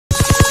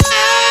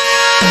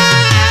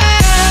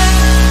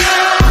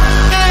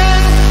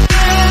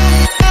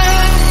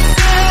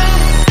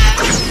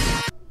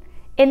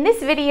In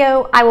this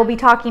video, I will be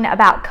talking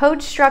about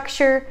code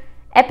structure,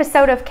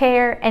 episode of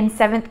care, and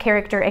 7th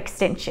character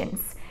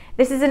extensions.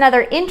 This is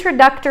another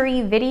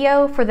introductory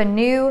video for the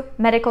new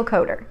medical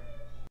coder.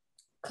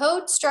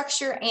 Code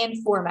structure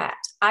and format,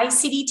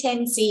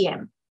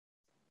 I10-CM.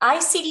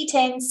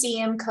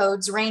 I10-CM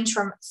codes range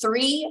from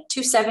 3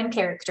 to 7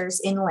 characters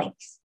in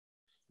length.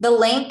 The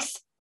length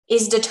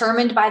is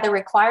determined by the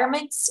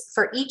requirements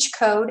for each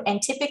code,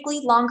 and typically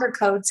longer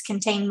codes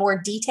contain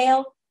more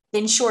detail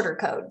than shorter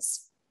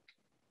codes,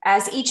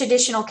 as each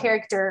additional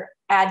character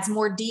adds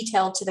more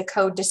detail to the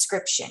code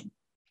description.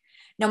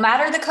 No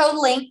matter the code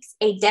length,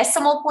 a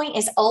decimal point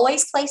is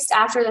always placed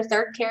after the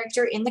third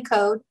character in the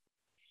code,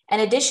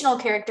 and additional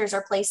characters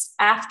are placed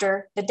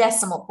after the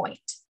decimal point.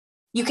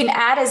 You can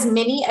add as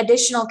many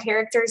additional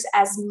characters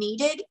as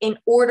needed in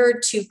order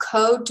to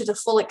code to the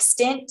full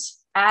extent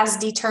as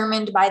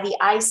determined by the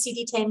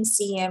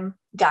I10-CM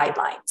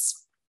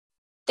guidelines.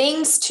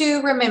 Things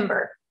to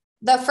remember.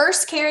 The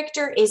first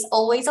character is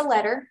always a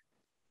letter.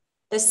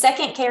 The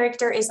second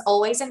character is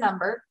always a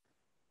number.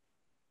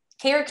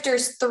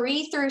 Characters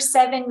 3 through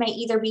 7 may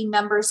either be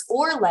numbers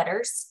or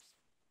letters.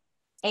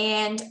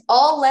 And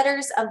all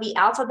letters of the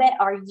alphabet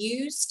are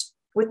used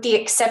with the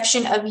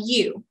exception of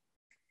U,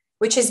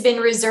 which has been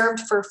reserved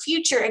for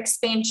future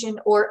expansion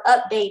or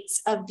updates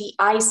of the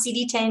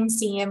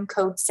I10-CM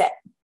code set.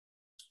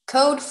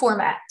 Code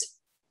format.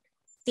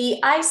 The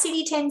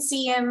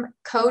I10-CM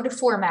code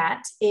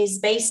format is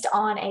based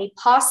on a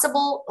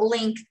possible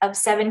length of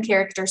 7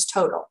 characters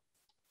total.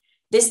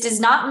 This does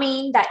not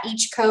mean that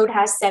each code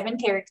has 7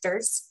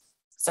 characters,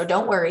 so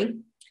don't worry.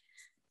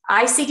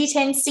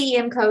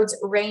 I10-CM codes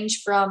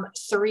range from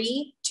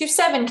 3 to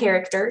 7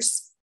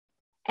 characters,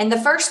 and the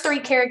first 3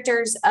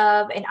 characters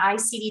of an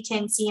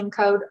I10-CM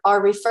code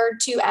are referred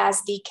to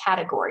as the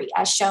category,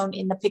 as shown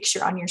in the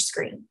picture on your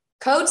screen.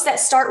 Codes that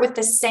start with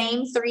the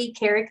same 3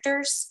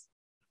 characters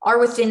are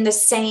within the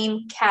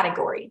same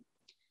category.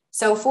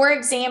 So, for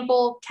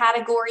example,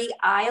 category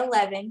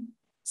I11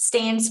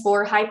 stands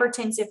for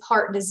hypertensive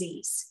heart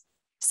disease.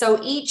 So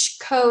each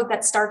code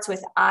that starts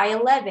with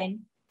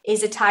I11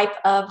 is a type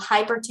of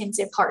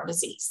hypertensive heart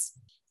disease.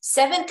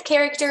 7th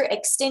character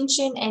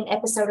extension and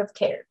episode of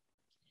care.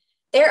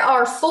 There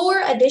are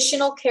 4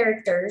 additional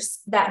characters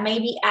that may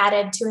be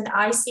added to an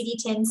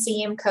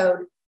I10-CM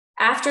code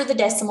after the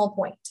decimal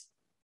point.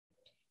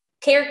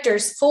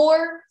 Characters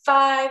 4,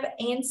 5,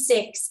 and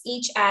 6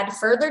 each add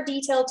further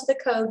detail to the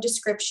code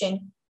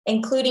description,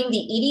 including the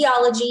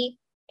etiology,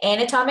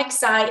 anatomic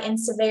site, and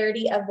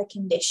severity of the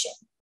condition.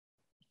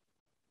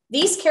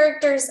 These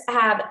characters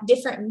have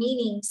different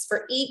meanings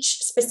for each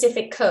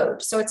specific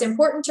code, so it's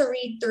important to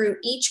read through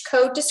each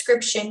code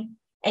description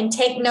and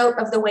take note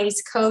of the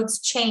ways codes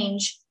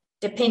change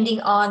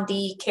depending on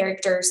the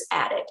characters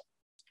added.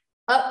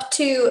 Up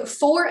to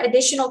 4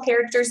 additional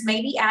characters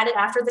may be added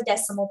after the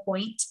decimal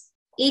point,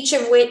 each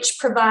of which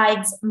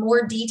provides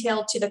more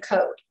detail to the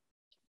code.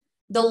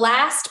 The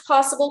last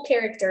possible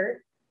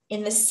character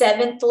in the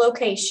 7th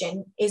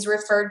location is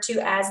referred to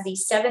as the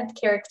 7th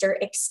character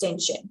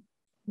extension.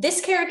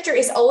 This character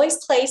is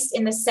always placed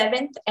in the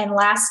 7th and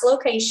last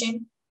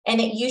location,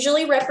 and it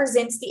usually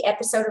represents the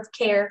episode of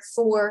care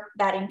for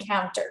that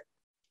encounter.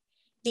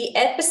 The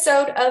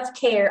episode of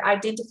care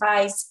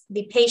identifies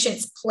the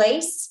patient's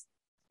place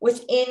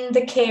within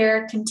the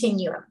care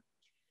continuum.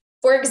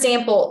 For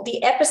example,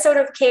 the episode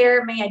of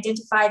care may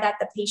identify that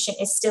the patient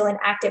is still in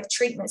active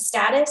treatment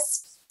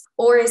status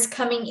or is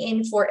coming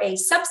in for a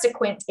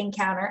subsequent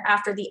encounter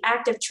after the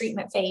active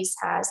treatment phase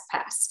has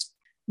passed.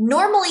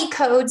 Normally,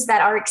 codes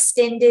that are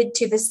extended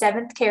to the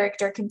 7th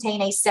character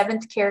contain a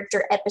 7th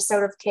character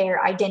episode of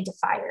care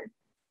identifier.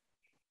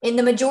 In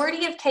the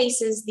majority of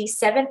cases, the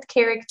 7th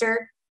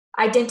character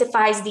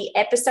identifies the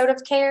episode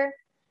of care,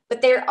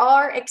 but there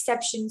are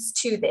exceptions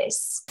to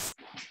this.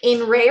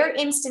 In rare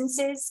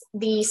instances,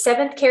 the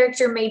 7th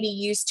character may be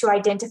used to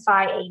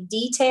identify a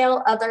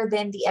detail other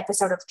than the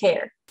episode of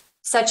care,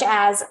 such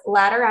as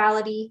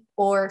laterality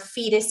or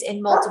fetus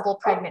in multiple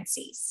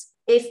pregnancies.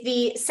 If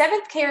the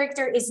 7th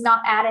character is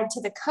not added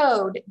to the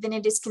code, then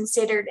it is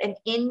considered an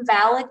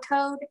invalid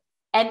code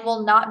and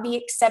will not be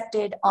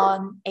accepted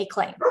on a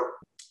claim.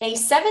 A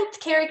 7th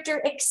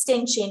character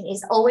extension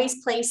is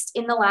always placed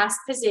in the last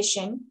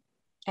position,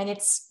 and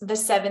it's the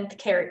 7th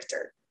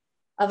character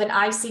of an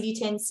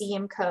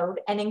I10-CM code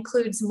and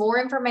includes more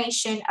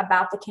information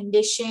about the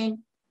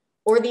condition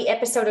or the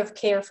episode of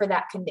care for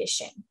that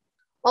condition.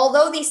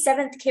 Although the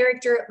 7th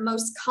character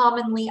most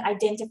commonly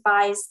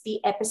identifies the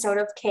episode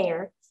of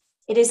care,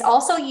 it is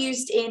also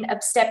used in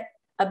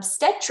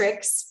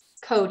obstetrics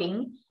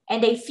coding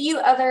and a few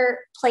other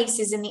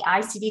places in the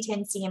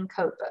I10-CM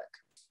codebook.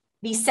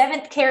 The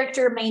 7th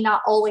character may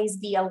not always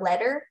be a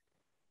letter.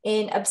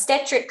 In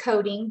obstetric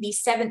coding, the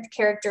 7th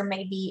character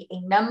may be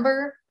a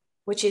number,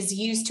 which is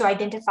used to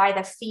identify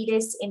the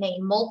fetus in a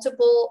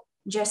multiple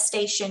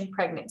gestation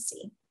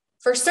pregnancy.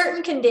 For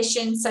certain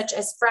conditions, such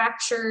as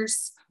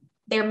fractures,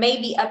 there may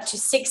be up to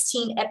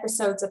 16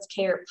 episodes of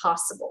care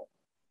possible.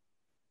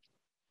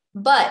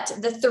 But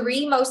the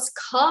 3 most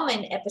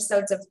common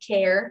episodes of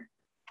care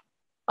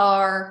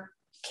are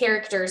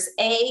characters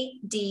A,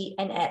 D,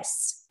 and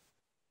S.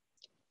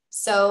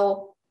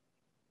 So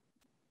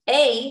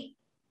A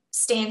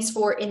stands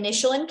for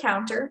initial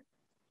encounter.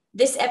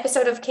 This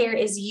episode of care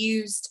is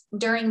used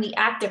during the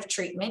active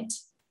treatment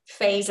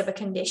phase of a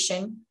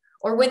condition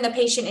or when the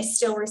patient is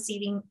still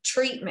receiving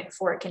treatment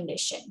for a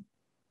condition.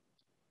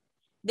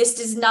 This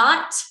does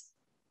not,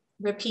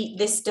 repeat,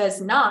 this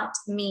does not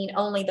mean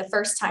only the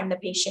first time the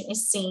patient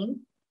is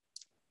seen.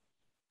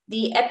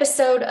 The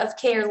episode of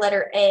care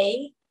letter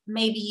A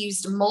may be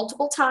used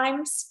multiple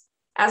times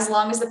as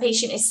long as the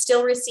patient is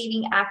still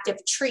receiving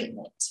active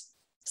treatment.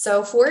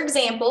 So for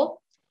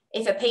example,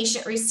 if a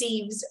patient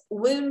receives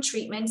wound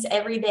treatments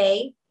every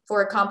day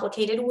for a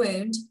complicated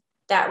wound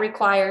that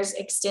requires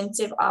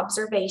extensive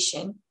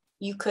observation,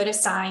 you could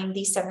assign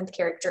the seventh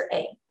character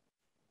A.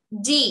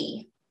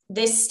 D,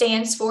 this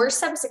stands for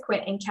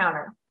subsequent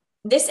encounter.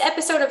 This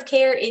episode of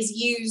care is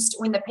used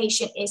when the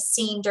patient is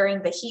seen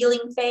during the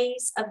healing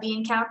phase of the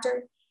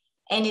encounter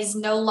and is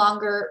no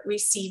longer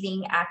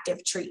receiving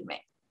active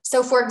treatment.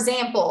 So for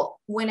example,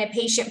 when a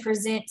patient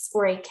presents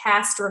for a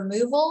cast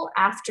removal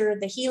after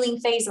the healing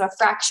phase of a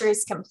fracture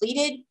is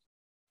completed,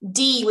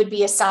 D would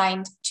be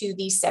assigned to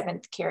the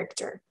seventh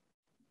character.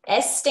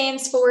 S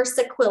stands for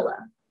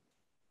sequela.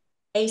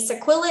 A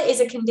sequela is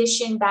a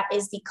condition that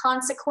is the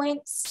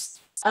consequence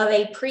of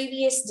a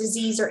previous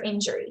disease or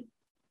injury.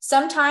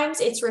 Sometimes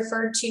it's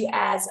referred to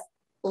as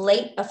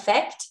late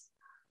effect,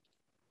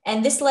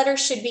 and this letter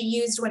should be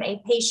used when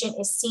a patient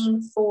is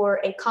seen for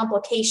a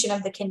complication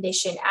of the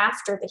condition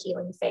after the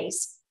healing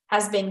phase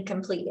has been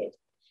completed.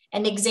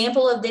 An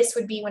example of this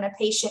would be when a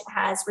patient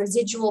has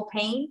residual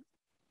pain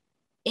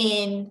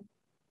in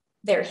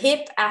their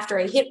hip after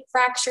a hip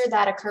fracture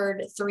that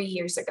occurred 3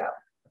 years ago.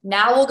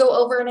 Now we'll go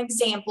over an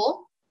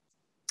example.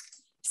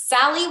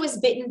 Sally was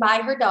bitten by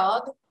her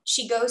dog.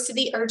 She goes to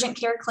the urgent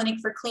care clinic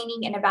for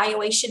cleaning and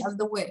evaluation of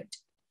the wound.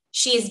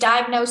 She is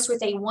diagnosed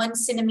with a 1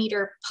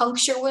 centimeter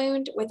puncture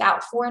wound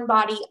without foreign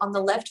body on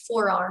the left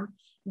forearm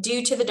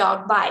due to the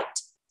dog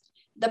bite.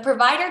 The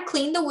provider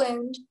cleaned the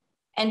wound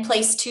and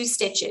placed 2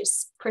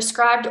 stitches,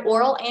 prescribed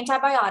oral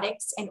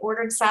antibiotics, and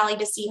ordered Sally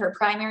to see her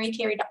primary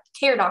care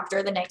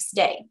doctor the next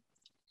day.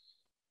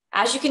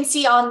 As you can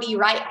see on the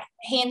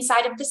right-hand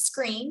side of the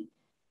screen,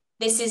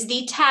 this is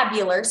the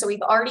tabular. So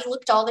we've already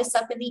looked all this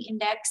up in the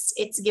index.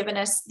 It's given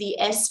us the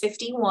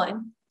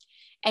S51.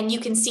 And you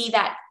can see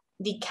that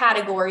the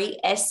category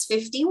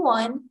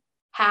S51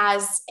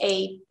 has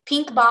a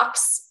pink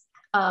box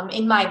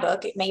in my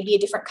book. It may be a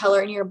different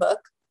color in your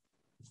book.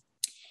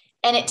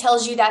 And it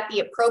tells you that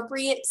the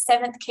appropriate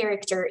seventh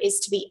character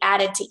is to be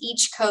added to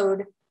each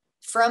code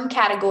from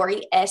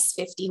category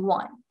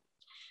S51.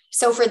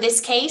 So for this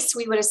case,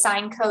 we would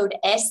assign code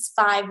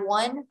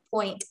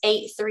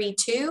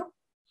S51.832.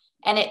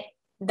 And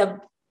the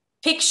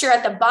picture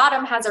at the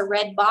bottom has a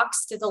red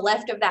box to the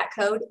left of that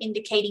code,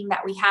 indicating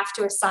that we have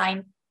to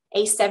assign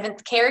a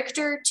seventh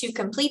character to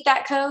complete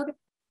that code.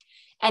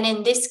 And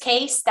in this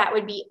case, that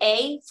would be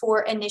A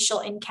for initial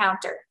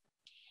encounter.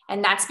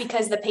 And that's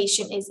because the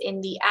patient is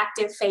in the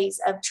active phase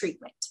of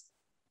treatment.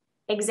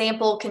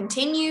 Example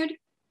continued.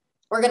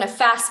 We're going to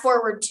fast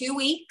forward 2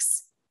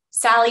 weeks.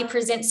 Sally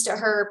presents to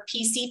her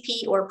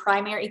PCP or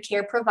primary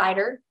care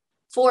provider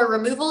for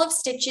removal of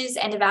stitches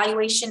and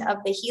evaluation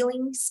of the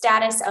healing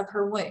status of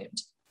her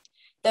wound.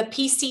 The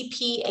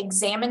PCP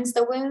examines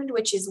the wound,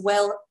 which is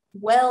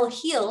well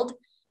healed,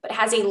 but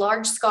has a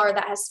large scar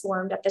that has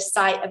formed at the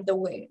site of the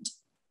wound.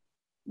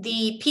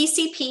 The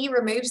PCP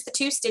removes the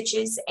 2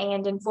 stitches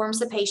and informs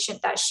the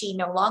patient that she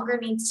no longer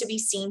needs to be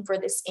seen for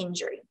this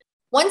injury.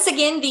 Once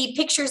again, the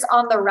pictures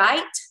on the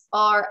right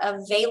are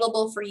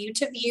available for you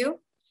to view.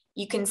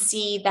 You can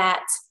see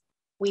that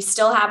we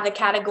still have the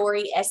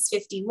category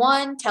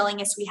S51 telling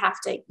us we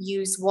have to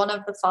use one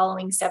of the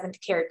following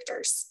seventh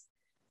characters.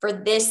 For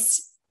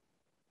this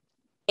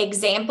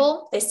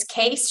example, this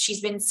case, she's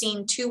been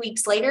seen 2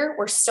 weeks later.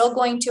 We're still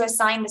going to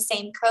assign the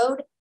same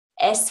code,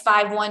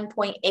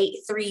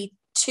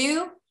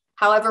 S51.832.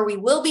 However, we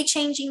will be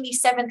changing the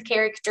seventh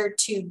character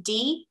to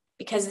D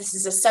because this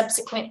is a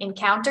subsequent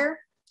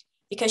encounter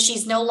because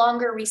she's no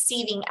longer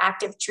receiving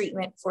active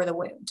treatment for the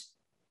wound.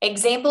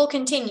 Example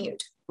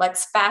continued.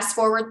 Let's fast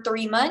forward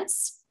 3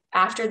 months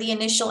after the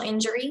initial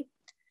injury.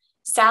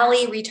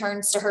 Sally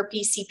returns to her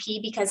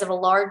PCP because of a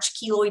large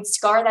keloid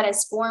scar that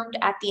has formed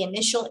at the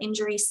initial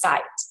injury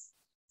site.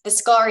 The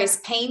scar is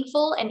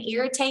painful and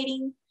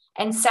irritating,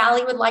 and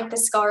Sally would like the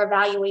scar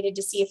evaluated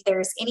to see if there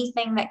is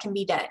anything that can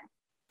be done.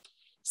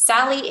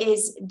 Sally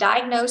is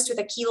diagnosed with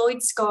a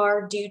keloid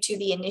scar due to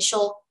the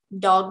initial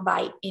dog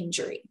bite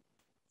injury.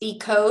 The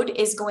code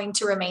is going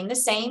to remain the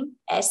same,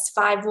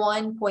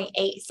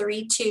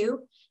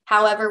 S51.832.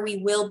 However, we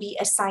will be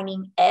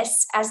assigning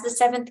S as the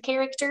seventh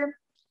character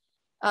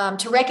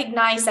to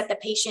recognize that the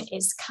patient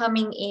is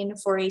coming in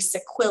for a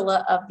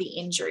sequela of the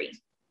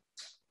injury.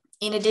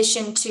 In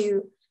addition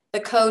to the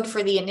code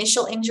for the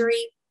initial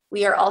injury,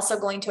 we are also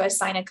going to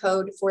assign a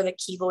code for the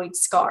keloid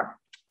scar.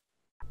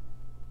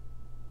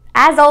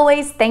 As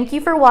always, thank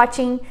you for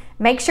watching.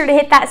 Make sure to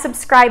hit that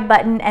subscribe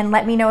button and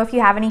let me know if you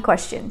have any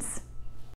questions.